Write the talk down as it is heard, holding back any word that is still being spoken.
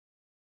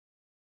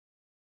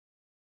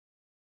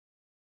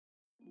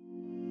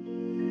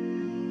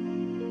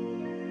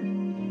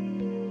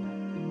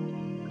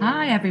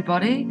Hi,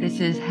 everybody. This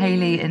is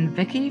Hayley and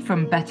Vicky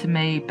from Better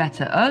Me,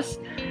 Better Us.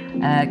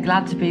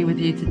 Glad to be with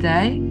you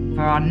today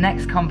for our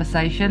next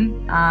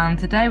conversation. And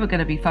today we're going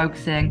to be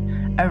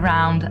focusing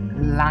around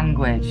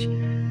language.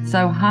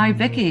 So, hi,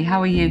 Vicky. How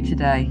are you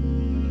today?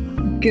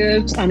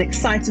 Good and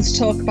excited to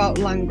talk about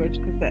language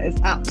because it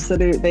is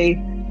absolutely,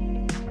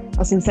 I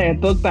was going to say a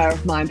bugbear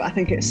of mine, but I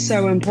think it's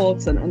so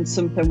important and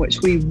something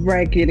which we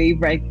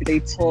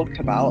regularly talk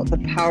about, the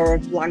power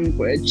of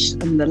language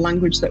and the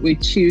language that we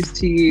choose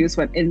to use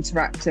when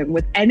interacting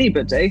with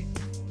anybody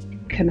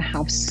can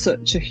have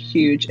such a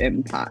huge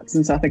impact.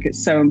 And so I think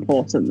it's so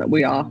important that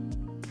we are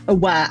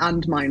aware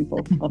and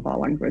mindful of our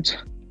language.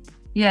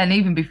 Yeah, and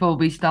even before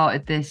we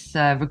started this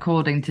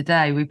recording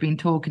today, we've been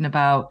talking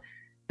about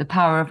the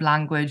power of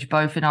language,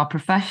 both in our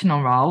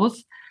professional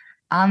roles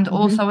and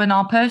also in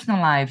our personal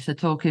lives. So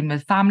talking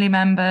with family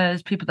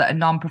members, people that are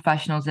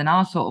non-professionals in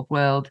our sort of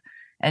world,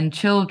 and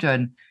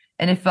children.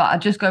 And if I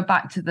just go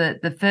back to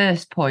the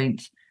first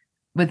point,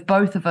 with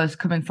both of us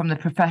coming from the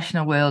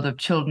professional world of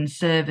children's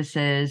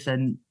services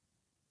and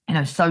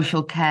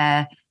social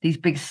care, these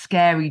big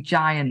scary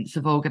giants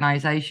of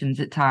organizations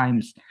at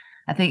times,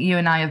 I think you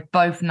and I have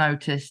both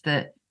noticed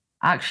that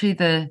actually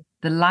the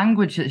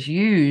language that's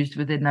used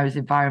within those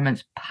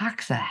environments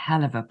packs a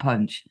hell of a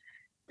punch.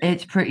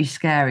 It's pretty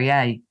scary,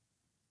 eh?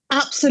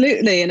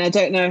 Absolutely. And I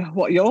don't know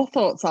what your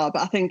thoughts are,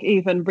 but I think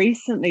even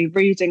recently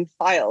reading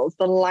files,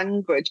 the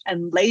language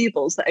and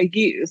labels that are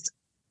used,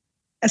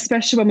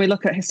 especially when we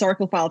look at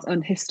historical files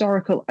and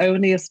historical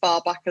only as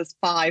far back as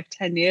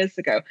 5-10 years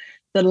ago,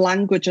 the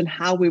language and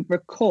how we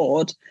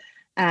record,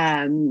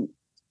 I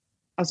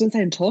was going to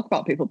say and talk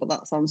about people, but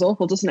that sounds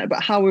awful, doesn't it?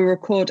 But how we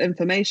record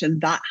information,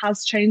 that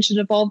has changed and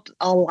evolved.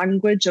 Our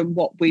language and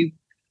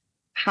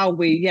how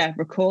we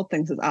record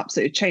things has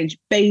absolutely changed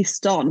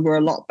based on we're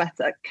a lot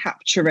better at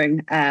capturing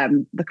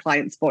the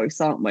client's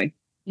voice, aren't we?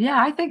 Yeah,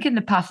 I think in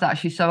the past,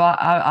 actually, so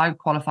I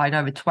qualified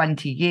over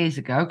 20 years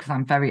ago because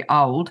I'm very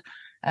old.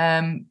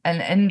 And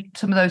in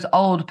some of those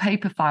old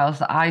paper files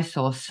that I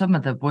saw, some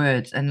of the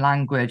words and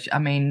language, I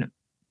mean,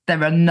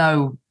 there's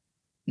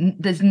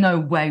no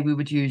way we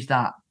would use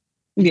that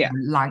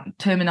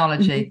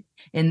terminology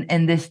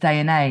in this day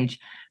and age.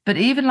 But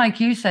even like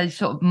you said,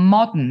 sort of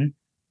modern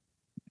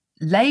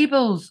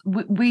labels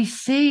we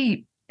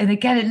see, and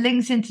again it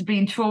links into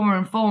being trauma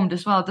informed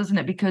as well, doesn't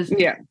it? Because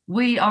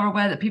we are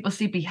aware that people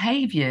see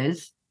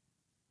behaviors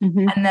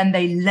and then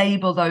they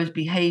label those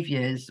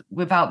behaviors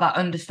without that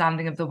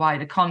understanding of the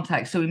wider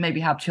context. So we maybe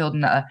have children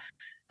that are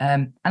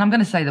and I'm going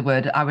to say the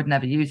word, I would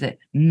never use it,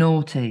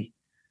 naughty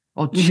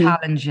or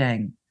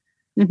challenging,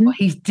 or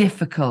he's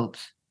difficult,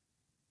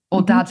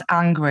 or dad's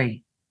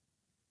angry.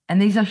 And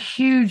these are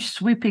huge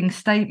sweeping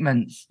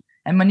statements,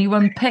 and when you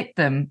unpick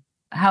them,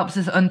 helps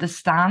us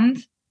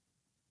understand.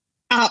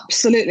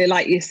 Absolutely.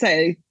 Like you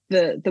say,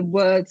 the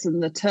words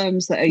and the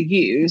terms that are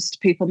used,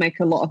 people make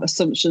a lot of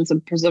assumptions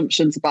and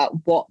presumptions about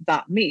what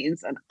that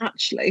means. And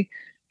actually,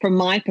 from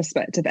my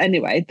perspective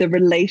anyway, the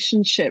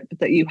relationship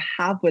that you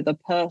have with a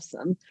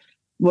person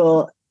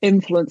will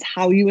influence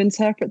how you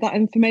interpret that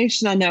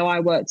information. I know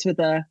I worked with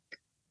a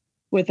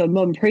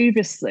mum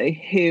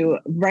previously who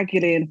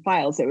regularly in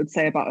files it would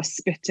say about her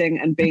spitting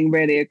and being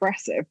really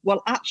aggressive.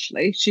 Well,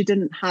 actually, she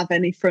didn't have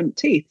any front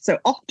teeth. So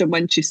often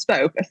when she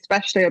spoke,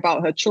 especially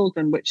about her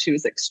children, which she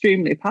was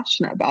extremely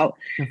passionate about,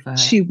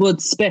 she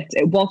would spit.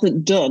 It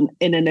wasn't done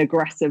in an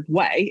aggressive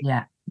way.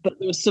 Yeah. But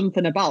there was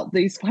something about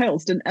these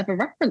files didn't ever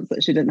reference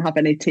that she didn't have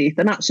any teeth.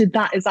 And actually,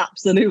 that is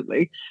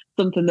absolutely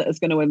something that is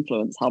going to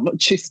influence how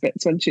much she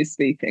spits when she's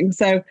speaking.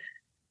 So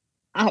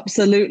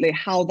absolutely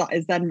how that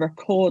is then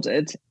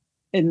recorded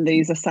in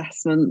these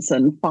assessments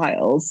and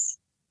files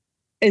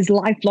is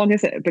lifelong,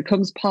 isn't it? It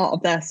becomes part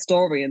of their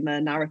story and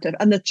their narrative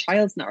and the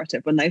child's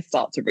narrative when they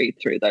start to read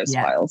through those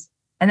files.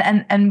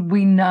 And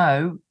we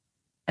know,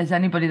 as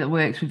anybody that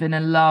works within a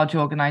large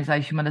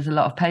organization where there's a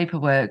lot of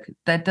paperwork,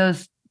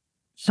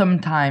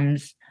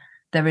 sometimes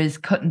there is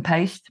cut and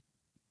paste.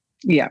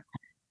 Yeah.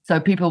 So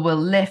people will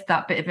lift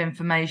that bit of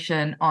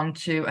information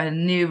onto a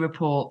new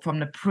report from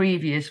the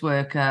previous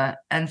worker.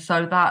 And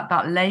so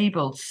that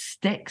label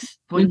sticks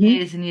for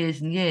years and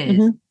years and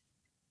years.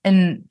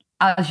 And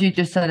as you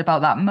just said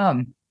about that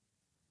mum,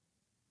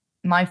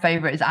 my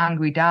favorite is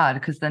angry dad,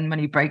 because then when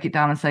you break it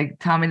down and say,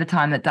 tell me the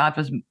time that dad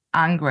was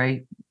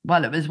angry.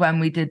 Well, it was when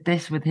we did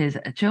this with his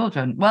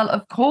children. Well,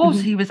 of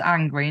course he was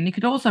angry. And you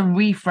could also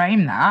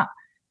reframe that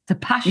to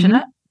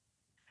passionate,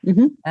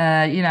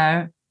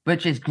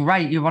 which is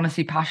great. You want to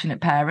see passionate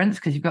parents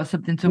because you've got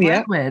something to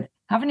work with,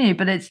 haven't you?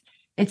 But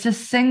it's a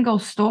single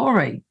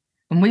story.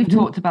 And we've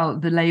talked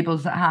about the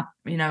labels that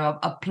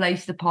are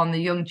placed upon the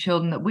young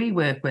children that we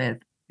work with.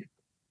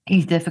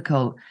 He's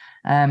difficult.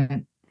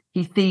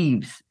 He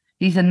thieves.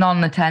 He's a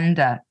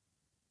non-attender.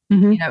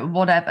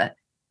 Whatever.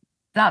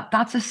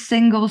 That's a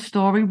single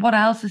story. What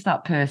else is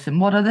that person?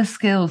 What other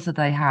skills do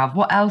they have?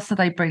 What else do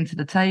they bring to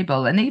the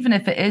table? And even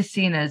if it is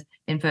seen as,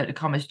 inverted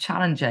commas,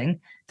 challenging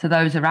to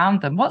those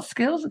around them, what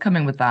skills are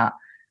coming with that?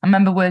 I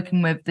remember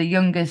working with the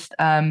youngest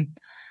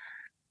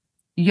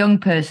young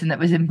person that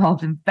was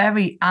involved in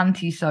very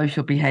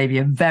antisocial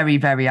behavior, very,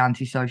 very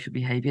antisocial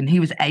behavior. And he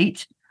was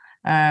 8.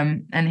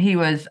 And he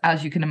was,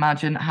 as you can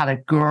imagine, had a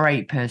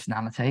great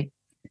personality,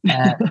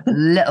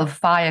 little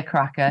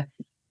firecracker.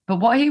 But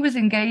what he was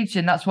engaged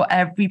in, that's what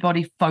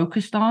everybody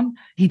focused on.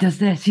 He does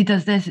this,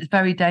 it's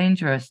very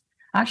dangerous.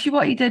 Actually,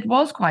 what he did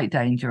was quite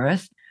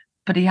dangerous,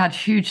 but he had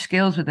huge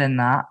skills within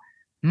that.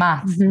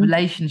 Maths,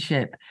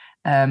 relationship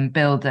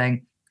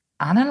building,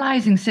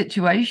 analyzing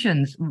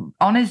situations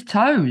on his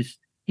toes.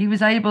 He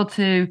was able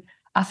to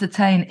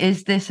ascertain,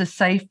 is this a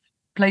safe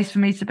place for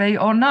me to be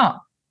or not?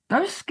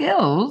 Those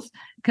skills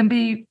can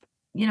be,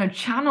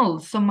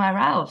 channeled somewhere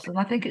else. And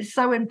I think it's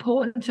so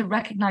important to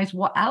recognize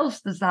what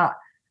else does that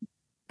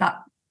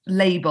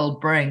label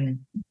bring.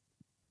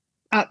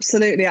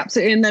 Absolutely.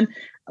 And then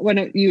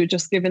when you were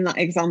just giving that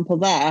example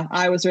there,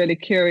 I was really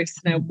curious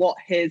to know what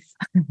if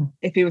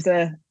he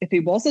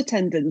was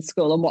attending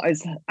school and what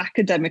his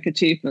academic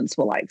achievements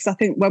were like. So I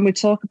think when we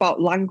talk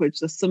about language,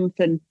 there's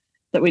something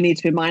that we need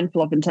to be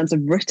mindful of in terms of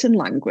written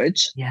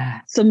language. Yeah.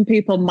 Some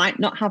people might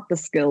not have the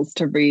skills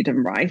to read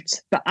and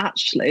write, but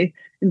actually,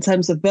 in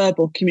terms of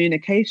verbal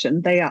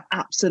communication, they are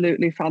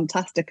absolutely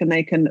fantastic, and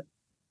they can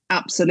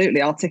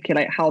absolutely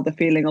articulate how they're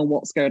feeling or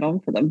what's going on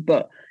for them.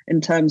 But in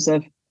terms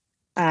of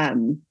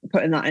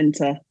putting that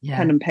into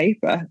pen and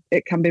paper,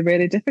 it can be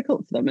really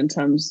difficult for them in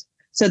terms.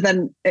 So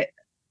then it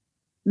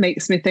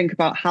makes me think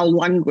about how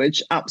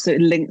language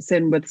absolutely links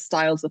in with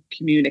styles of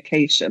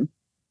communication.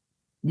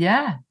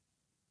 Yeah,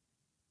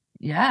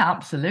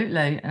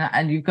 absolutely.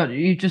 And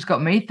you've just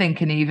got me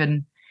thinking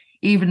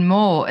even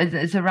more.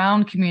 It's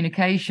around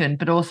communication,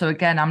 but also,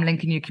 again, I'm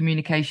linking your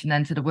communication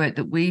then to the work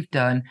that we've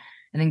done.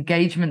 And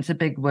engagement's a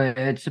big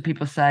word. So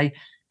people say,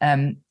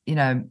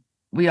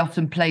 we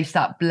often place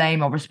that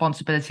blame or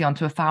responsibility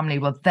onto a family.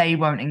 Well, they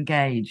won't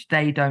engage.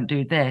 They don't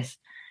do this.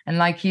 And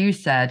like you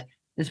said,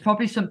 there's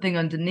probably something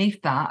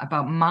underneath that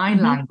about my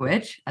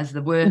language as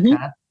the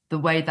worker, the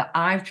way that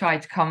I've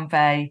tried to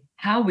convey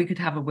how we could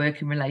have a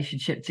working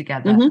relationship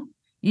together.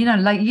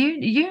 Like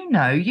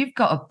you've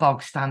got a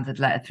bog standard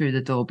letter through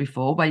the door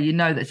before where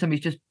that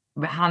somebody's just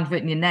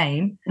handwritten your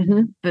name,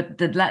 but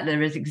the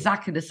letter is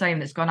exactly the same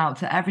that's gone out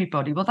to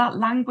everybody. Well, that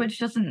language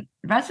doesn't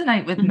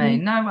resonate with me.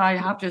 No, I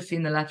have just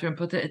seen the letter and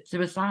put it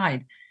to a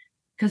side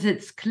because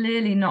it's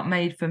clearly not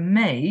made for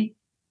me.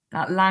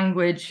 That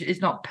language is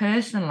not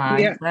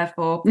personalized,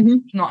 therefore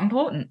it's not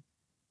important.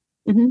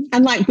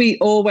 And like we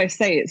always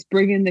say, it's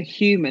bringing the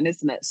human,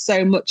 isn't it?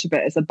 So much of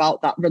it is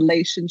about that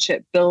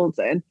relationship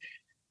building.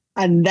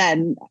 And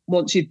then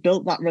once you've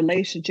built that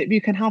relationship, you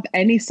can have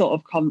any sort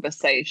of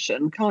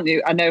conversation, can't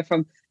you? I know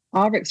from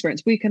our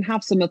experience, we can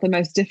have some of the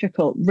most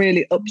difficult,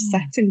 really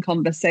upsetting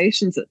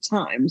conversations at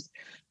times,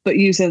 but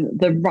using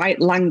the right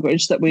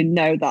language that we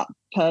know that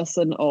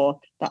person or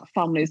that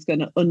family is going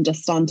to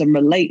understand and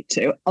relate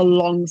to,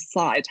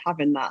 alongside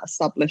having that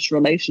established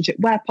relationship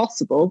where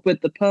possible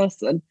with the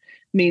person,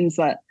 means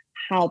that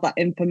how that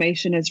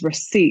information is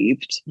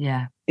received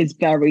is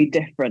very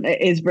different.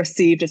 It is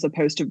received as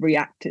opposed to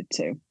reacted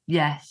to.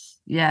 Yes.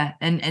 Yeah.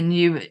 And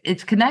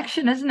it's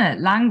connection, isn't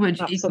it?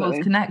 Language equals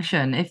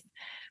connection, if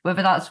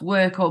whether that's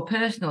work or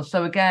personal.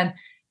 So again,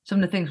 some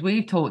of the things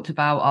we've talked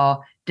about are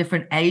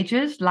different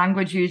ages,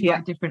 language used by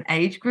different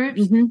age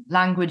groups,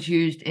 language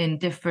used in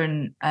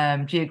different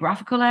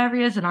geographical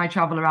areas. And I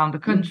travel around the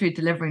country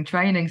delivering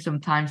training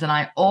sometimes, and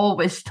I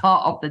always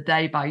start off the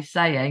day by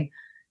saying,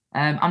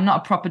 I'm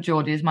not a proper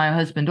Geordie, as my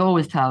husband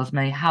always tells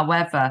me.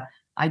 However,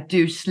 I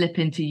do slip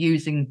into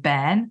using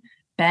Ben.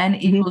 Ben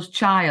equals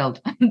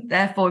child.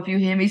 Therefore, if you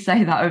hear me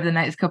say that over the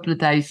next couple of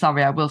days,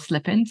 sorry, I will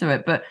slip into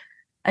it. But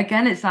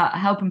again, it's that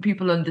helping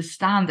people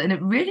understand. And it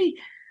really,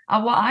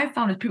 what I've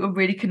found is people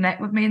really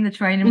connect with me in the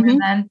training room.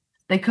 Then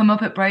they come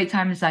up at break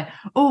time and say,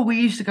 oh, we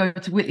used to go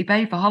to Whitley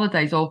Bay for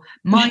holidays, or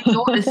my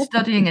daughter's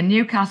studying in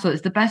Newcastle.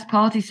 It's the best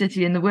party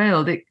city in the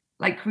world. It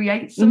like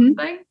creates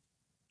something.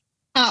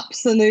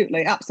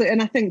 Absolutely.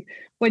 And I think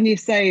when you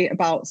say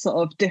about sort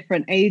of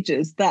different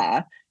ages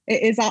there,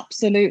 it is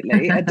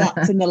absolutely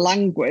adapting the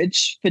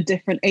language for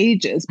different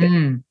ages, but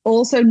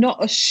also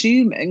not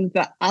assuming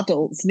that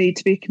adults need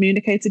to be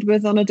communicated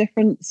with on a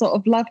different sort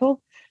of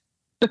level.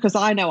 Because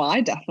I know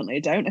I definitely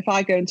don't. If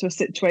I go into a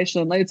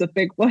situation and loads of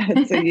big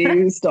words are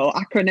used or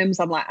acronyms,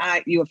 I'm like,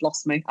 you have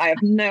lost me. I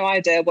have no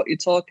idea what you're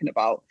talking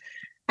about.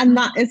 And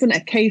that isn't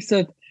a case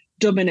of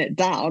dumbing it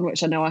down,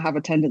 which I know I have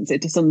a tendency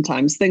to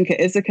sometimes think it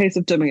is a case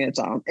of dumbing it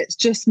down. It's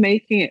just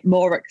making it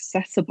more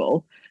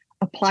accessible,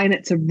 applying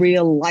it to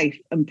real life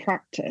and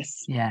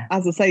practice.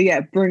 As I say,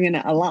 bringing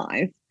it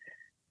alive.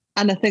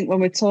 And I think when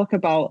we talk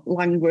about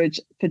language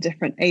for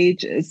different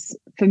ages,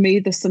 for me,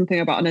 there's something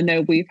about, and I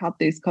know we've had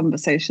these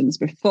conversations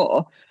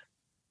before,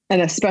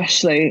 and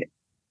especially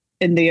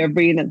in the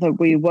arena that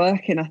we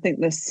work in, I think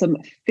there's some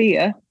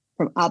fear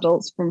from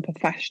adults, from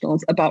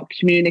professionals about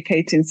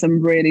communicating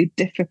some really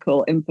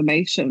difficult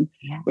information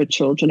with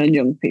children and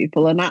young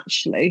people. And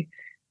actually,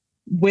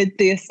 with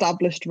the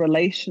established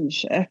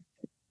relationship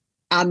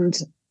and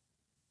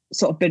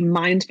sort of been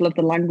mindful of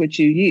the language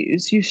you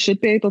use, you should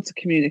be able to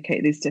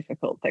communicate these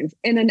difficult things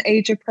in an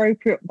age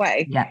appropriate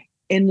way,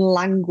 in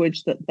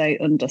language that they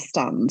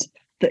understand,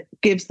 that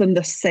gives them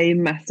the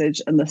same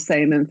message and the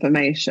same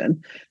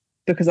information.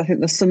 Because I think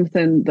there's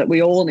something that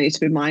we all need to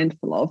be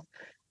mindful of,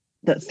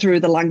 that through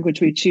the language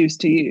we choose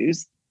to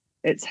use,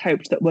 it's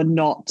hoped that we're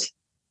not,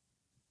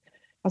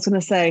 I was going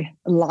to say,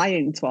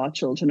 lying to our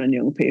children and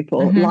young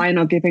people, lying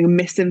or giving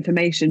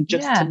misinformation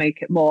just to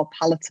make it more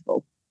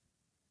palatable.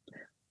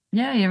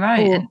 Yeah, you're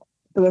right. Or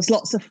there was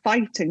lots of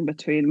fighting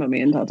between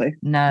mummy and daddy.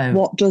 No.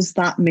 What does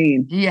that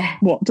mean? Yeah.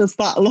 What does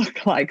that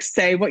look like?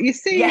 Say what you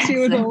see, as you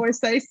would always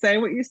say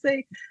what you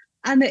see.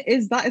 And it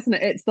is that, isn't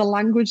it? It's the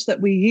language that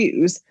we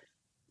use.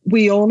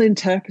 We all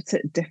interpret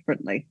it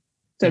differently.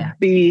 So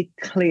be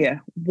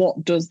clear.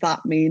 What does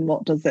that mean?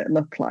 What does it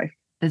look like?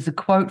 There's a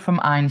quote from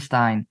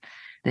Einstein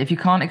that if you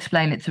can't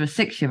explain it to a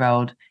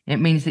 6-year-old, it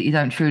means that you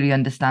don't truly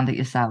understand it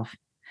yourself.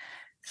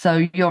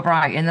 So you're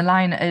right. In the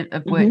line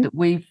of work that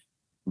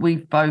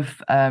we've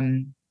both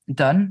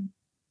done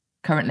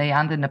currently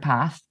and in the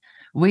past,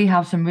 we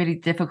have some really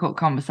difficult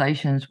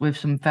conversations with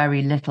some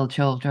very little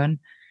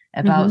children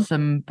about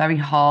some very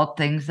hard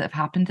things that have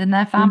happened in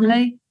their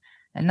family.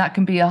 And that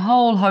can be a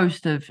whole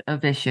host of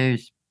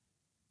issues,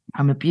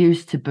 from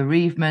abuse to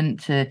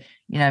bereavement to,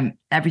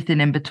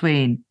 everything in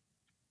between.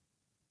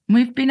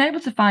 We've been able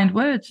to find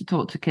words to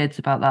talk to kids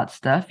about that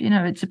stuff.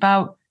 It's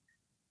about,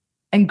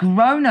 and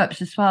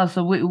grown-ups as well.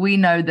 So we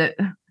know that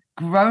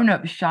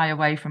grown-ups shy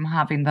away from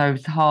having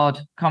those hard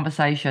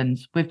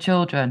conversations with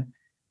children.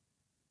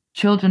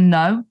 Children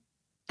know,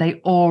 they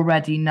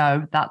already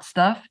know that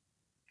stuff.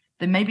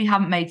 They maybe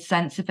haven't made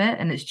sense of it,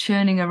 and it's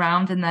churning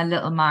around in their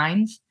little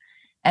minds.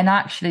 And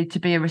actually, to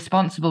be a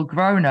responsible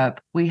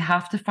grown-up, we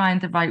have to find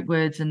the right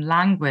words and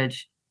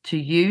language to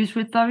use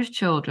with those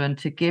children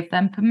to give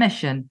them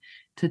permission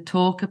to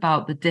talk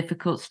about the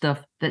difficult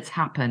stuff that's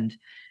happened.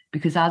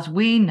 Because as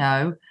we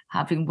know,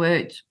 having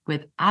worked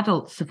with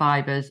adult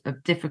survivors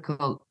of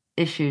difficult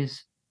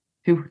issues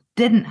who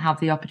didn't have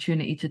the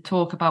opportunity to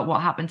talk about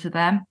what happened to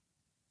them,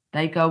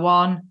 they go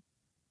on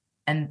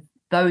and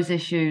those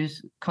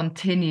issues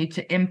continue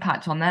to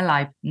impact on their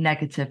life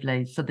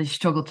negatively. So they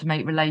struggle to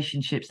make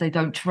relationships. They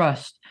don't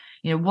trust,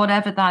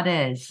 whatever that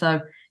is.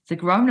 So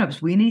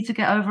grown-ups, we need to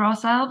get over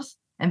ourselves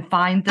and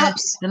find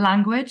the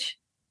language.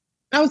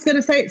 I was going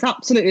to say it's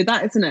absolutely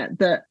that, isn't it?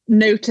 That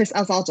notice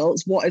as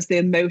adults, what is the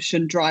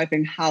emotion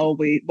driving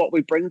what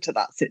we bring to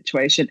that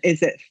situation?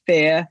 Is it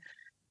fear?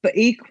 But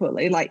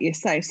equally, like you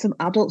say, some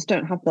adults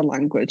don't have the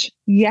language.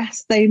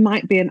 Yes, they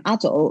might be an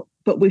adult,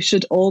 but we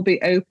should all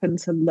be open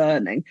to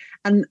learning.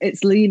 And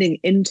it's leaning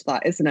into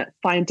that, isn't it?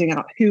 Finding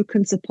out who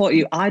can support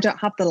you. I don't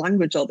have the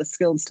language or the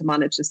skills to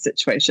manage this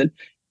situation.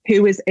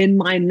 Who is in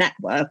my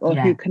network, or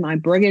who can I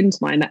bring into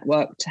my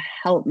network to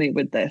help me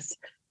with this,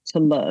 to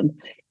learn?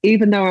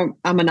 Even though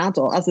I'm an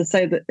adult, as I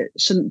say, that it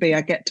shouldn't be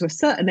I get to a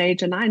certain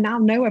age and I now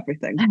know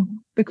everything,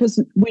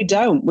 because we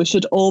don't. We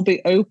should all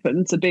be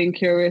open to being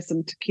curious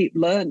and to keep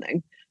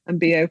learning and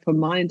be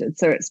open-minded.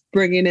 So it's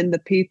bringing in the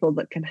people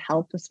that can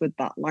help us with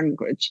that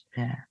language.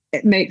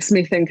 It makes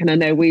me think, and I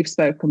know we've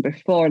spoken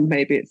before, and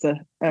maybe it's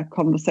a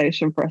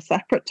conversation for a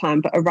separate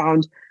time, but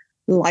around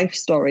life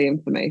story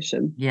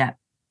information.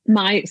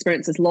 My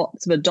experience is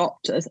lots of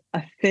adopters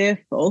are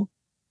fearful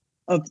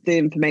of the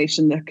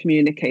information they're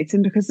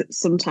communicating, because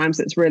sometimes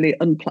it's really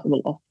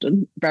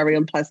often very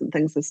unpleasant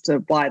things as to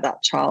why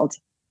that child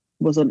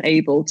was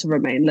unable to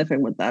remain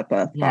living with their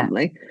birth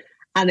family.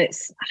 And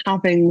it's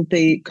having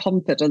the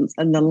confidence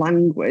and the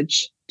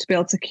language to be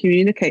able to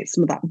communicate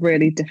some of that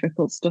really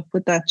difficult stuff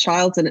with their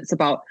child. And it's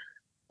about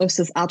us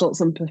as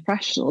adults and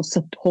professionals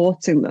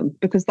supporting them,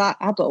 because that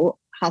adult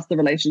has the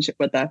relationship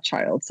with their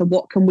child. So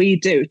what can we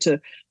do to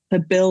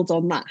build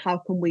on that? How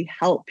can we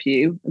help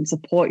you and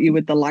support you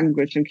with the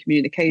language and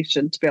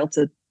communication to be able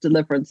to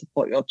deliver and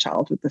support your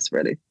child with this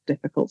really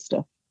difficult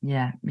stuff?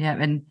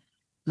 And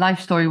life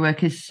story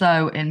work is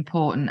so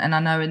important. And I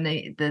know in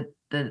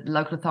the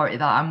local authority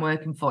that I'm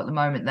working for at the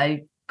moment,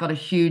 they've got a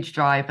huge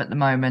drive at the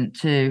moment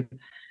to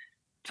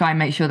try and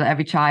make sure that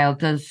every child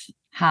does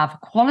have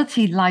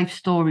quality life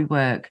story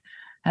work.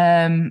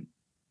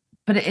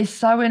 But it is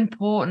so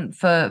important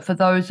for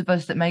those of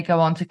us that may go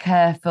on to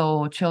care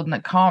for children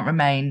that can't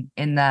remain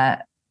in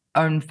their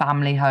own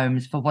family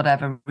homes for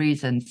whatever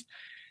reasons,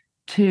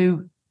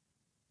 to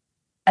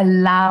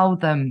allow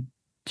them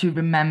to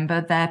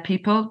remember their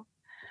people.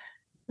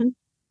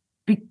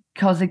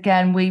 Because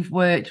again, we've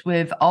worked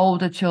with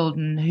older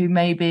children who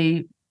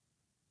maybe,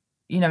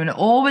 and it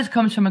always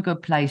comes from a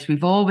good place.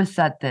 We've always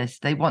said this.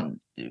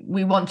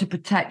 We want to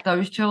protect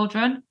those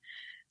children.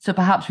 So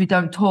perhaps we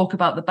don't talk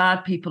about the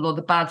bad people or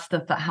the bad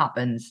stuff that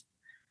happens.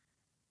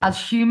 As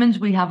humans,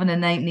 we have an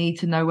innate need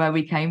to know where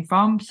we came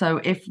from. So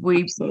if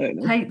we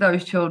take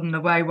those children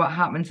away, what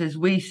happens is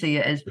we see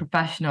it as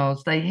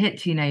professionals. They hit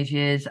teenage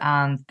years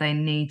and they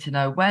need to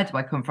know, where do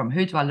I come from?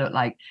 Who do I look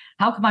like?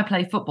 How can I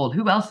play football?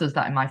 Who else does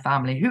that in my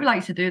family? Who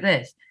likes to do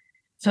this?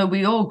 So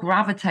we all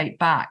gravitate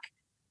back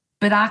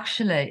But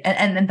actually,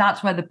 and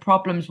that's where the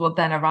problems will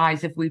then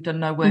arise if we've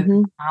done no work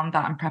around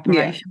that in Yeah.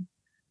 preparation,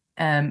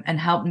 and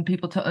helping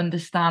people to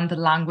understand the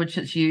language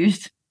that's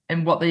used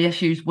and what the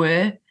issues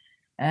were.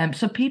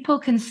 So people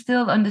can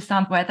still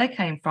understand where they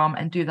came from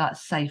and do that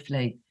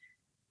safely.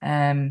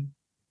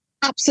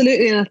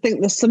 Absolutely. And I think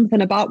there's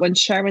something about when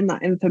sharing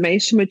that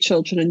information with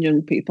children and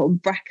young people,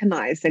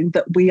 recognizing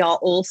that we are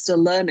all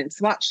still learning.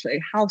 So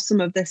actually, how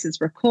some of this is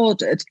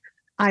recorded,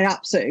 I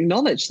absolutely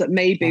acknowledge that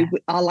maybe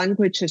our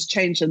language has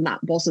changed and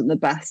that wasn't the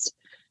best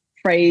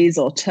phrase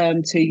or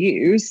term to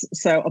use.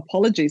 So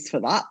apologies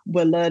for that.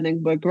 We're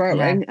learning, we're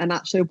growing. And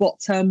actually,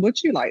 what term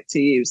would you like to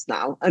use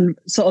now? And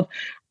sort of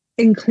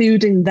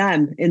including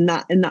them in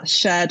that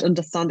shared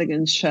understanding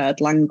and shared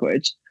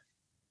language.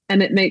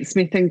 And it makes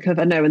me think of,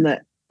 I know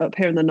up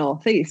here in the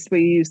Northeast,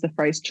 we use the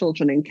phrase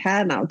children in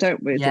care now,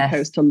 don't we, as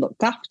opposed to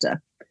looked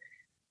after.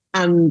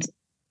 And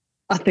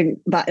I think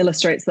that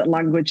illustrates that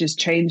language is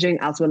changing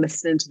as we're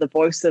listening to the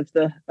voice of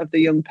the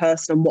young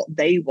person and what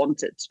they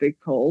want it to be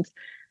called.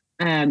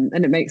 And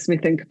it makes me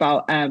think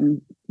about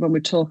when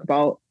we talk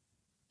about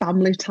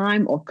family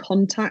time or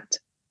contact.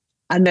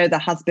 I know there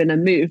has been a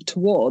move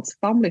towards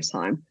family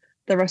time.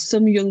 There are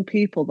some young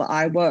people that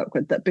I work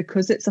with that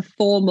because it's a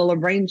formal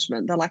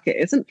arrangement, they're like, it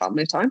isn't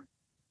family time.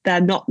 They're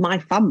not my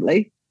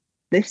family.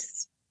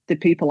 The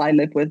people I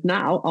live with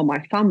now are my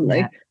family.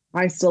 Yeah.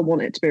 I still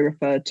want it to be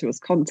referred to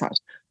as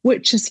contact,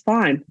 which is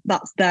fine.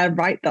 That's their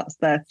right. That's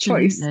their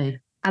choice. Absolutely.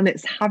 And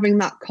it's having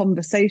that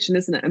conversation,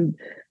 isn't it? And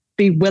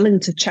be willing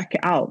to check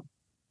it out.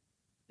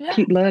 Yeah.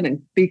 Keep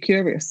learning. Be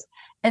curious.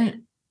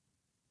 And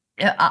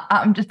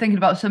I'm just thinking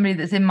about somebody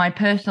that's in my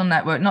personal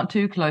network, not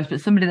too close,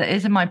 but somebody that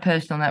is in my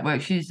personal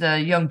network. She's a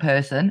young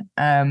person,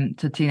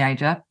 to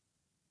teenager,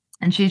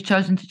 and she's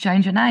chosen to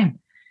change her name.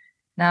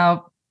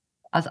 Now,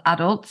 as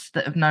adults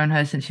that have known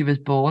her since she was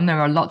born, there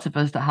are lots of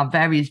us that have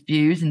various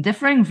views and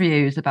differing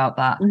views about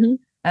that.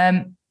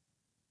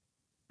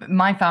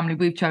 My family,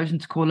 we've chosen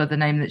to call her the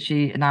name that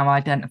she now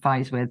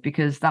identifies with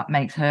because that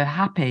makes her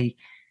happy.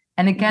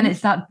 And again,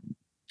 it's that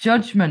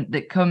judgment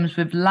that comes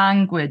with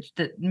language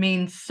that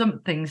means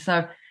something.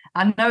 So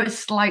I know it's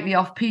slightly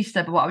off piece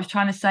there, but what I was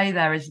trying to say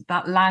there is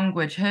that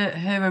language,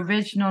 her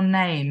original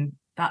name,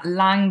 that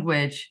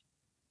language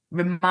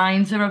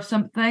reminds her of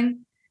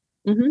something.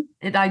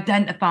 It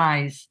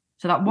identifies.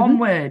 So that one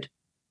word,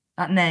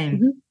 that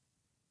name,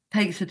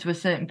 takes her to a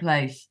certain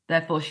place.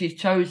 Therefore, she's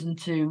chosen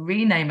to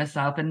rename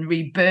herself and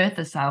rebirth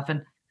herself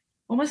and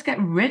almost get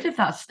rid of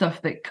that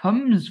stuff that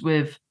comes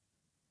with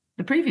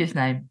the previous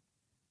name.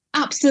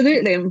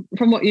 Absolutely. And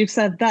from what you've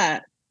said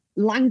there,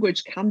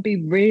 language can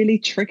be really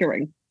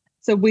triggering.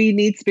 So we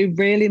need to be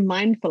really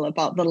mindful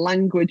about the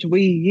language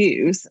we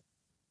use,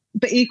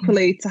 but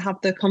equally to have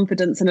the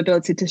confidence and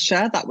ability to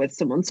share that with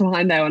someone. So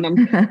I know, and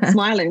I'm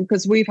smiling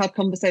because we've had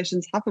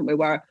conversations, haven't we,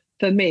 where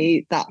for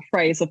me, that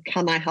phrase of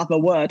 "can I have a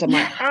word?" I'm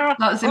like,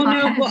 that's in my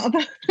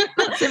head.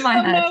 That's in my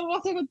head. No,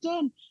 what have I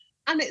done?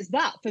 And it's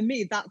that, for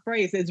me, that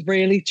phrase is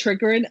really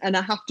triggering, and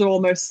I have to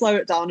almost slow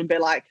it down and be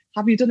like,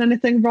 have you done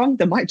anything wrong?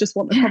 They might just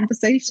want a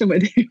conversation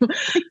with you.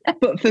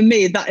 But for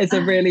me, that is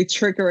a really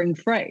triggering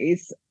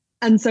phrase.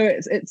 And so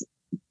it's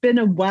been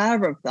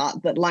aware of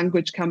that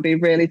language can be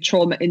really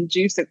trauma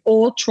inducing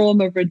or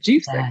trauma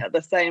reducing at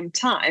the same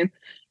time.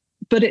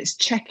 But it's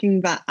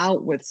checking that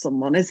out with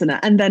someone, isn't it?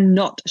 And then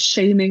not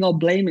shaming or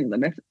blaming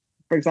them. If,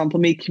 for example,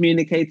 me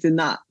communicating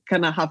that,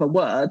 can I have a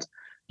word?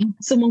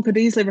 Someone could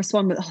easily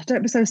respond with, oh,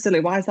 don't be so silly.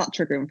 Why is that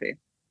triggering for you?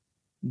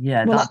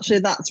 Yeah. Well, actually,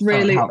 that's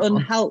really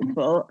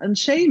unhelpful and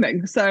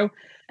shaming. So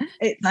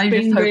it's now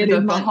been really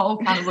a whole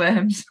can of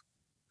worms.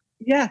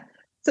 Yeah.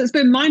 So it's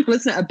been mindful,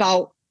 isn't it,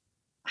 about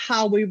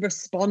how we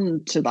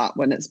respond to that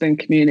when it's been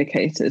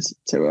communicated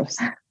to us.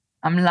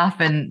 I'm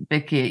laughing,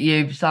 Vicky, at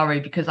you. Sorry,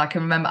 because I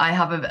can remember.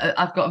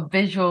 I've got a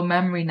visual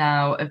memory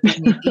now of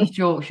being in East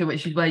Yorkshire,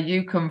 which is where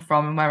you come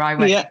from and where I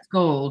went to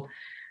school.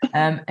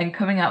 And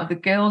coming out of the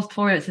girls'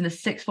 toilets in the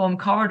sixth form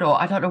corridor.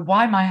 I don't know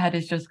why my head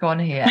has just gone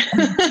here.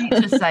 And the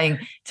teacher saying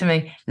to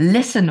me,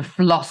 "Listen,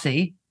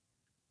 Flossie."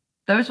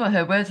 Those were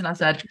her words, and I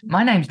said,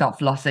 "My name's not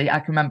Flossie." I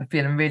can remember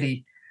feeling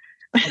really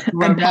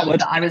empowered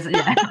that I was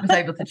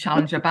able to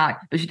challenge her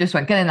back. But she just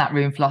went, "Get in that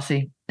room,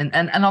 Flossie."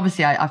 And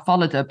obviously I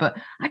followed her, but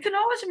I can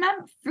always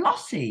remember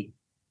Flossie.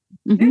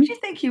 Who do you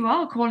think you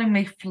are calling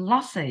me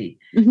Flossie?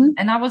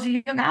 And I was a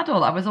young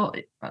adult. I was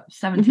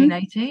 17,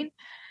 18.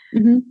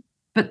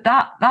 But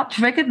that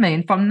triggered me.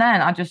 And from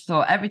then, I just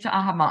thought every time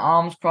I had my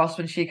arms crossed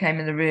when she came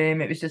in the room,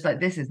 it was just like,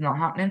 this is not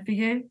happening for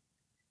you.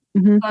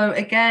 So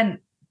again,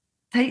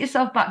 take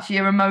yourself back to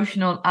your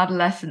emotional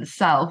adolescent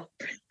self.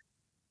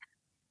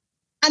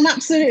 And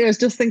absolutely, I was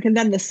just thinking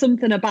then there's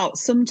something about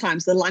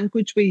sometimes the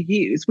language we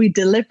use, we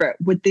deliver it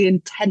with the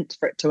intent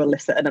for it to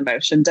elicit an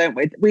emotion, don't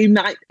we? We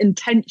might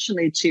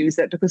intentionally choose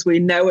it because we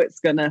know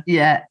it's going to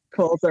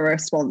cause a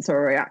response or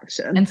a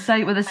reaction. And say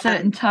it with a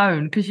certain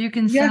tone, because you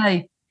can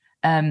say,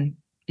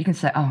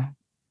 oh,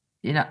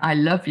 I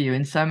love you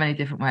in so many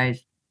different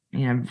ways.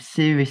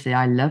 Seriously,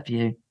 I love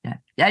you.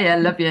 Yeah,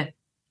 love you.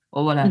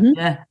 Or whatever.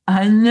 Yeah,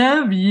 I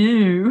love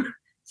you.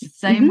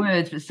 Same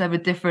words, but said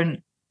with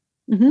different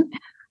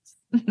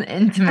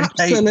intonation.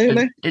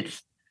 Absolutely.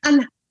 It's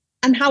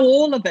and how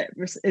all of it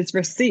is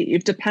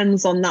received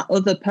depends on that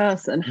other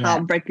person, how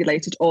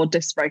regulated or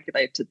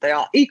dysregulated they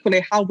are.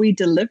 Equally, how we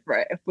deliver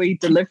it. If we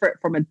deliver it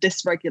from a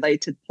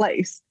dysregulated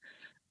place,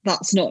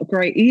 that's not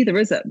great either,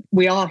 is it?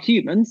 We are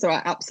human, so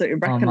I absolutely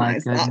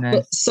recognize that.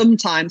 But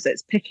sometimes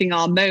it's picking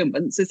our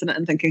moments, isn't it?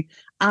 And thinking,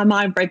 am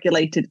I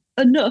regulated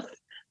enough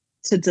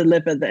to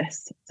deliver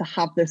this, to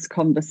have this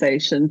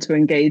conversation, to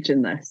engage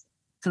in this?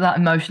 So that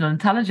emotional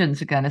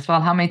intelligence again as well.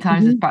 How many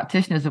times as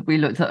practitioners have we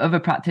looked at other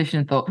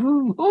practitioners and thought,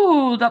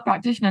 oh, that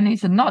practitioner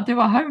needs to not do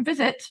a home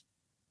visit?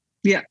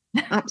 Yeah,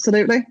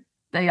 absolutely.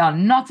 They are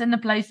not in the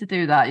place to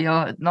do that.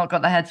 You're not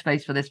got the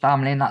headspace for this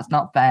family, and that's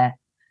not fair.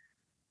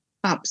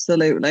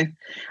 Absolutely.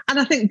 And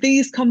I think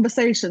these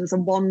conversations are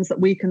ones that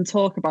we can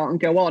talk about and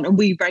go on, and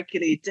we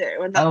regularly do.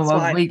 And that's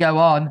why we go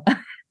on.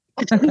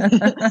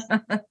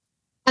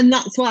 And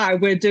that's why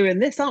we're doing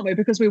this, aren't we?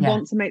 Because we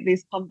want to make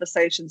these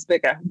conversations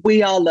bigger.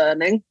 We are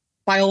learning.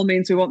 By all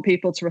means, we want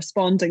people to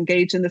respond,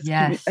 engage in this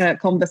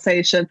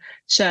conversation,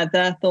 share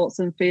their thoughts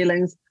and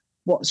feelings.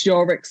 What's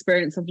your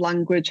experience of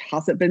language?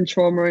 Has it been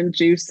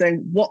trauma-inducing?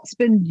 What's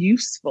been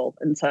useful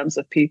in terms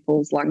of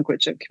people's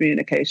language and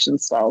communication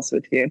styles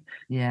with you?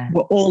 Yeah.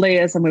 We're all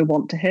ears and we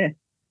want to hear.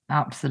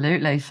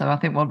 Absolutely. So I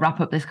think we'll wrap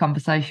up this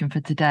conversation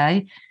for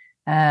today.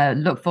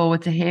 Look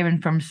forward to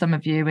hearing from some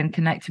of you and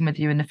connecting with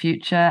you in the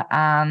future,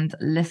 and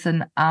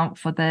listen out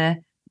for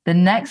the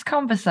next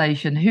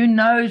conversation. Who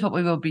knows what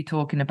we will be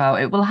talking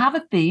about? It will have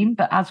a theme,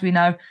 but as we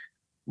know,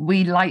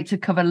 we like to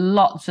cover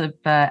lots of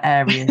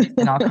areas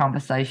in our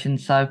conversation.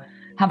 So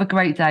have a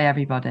great day,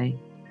 everybody.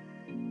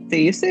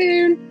 See you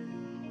soon.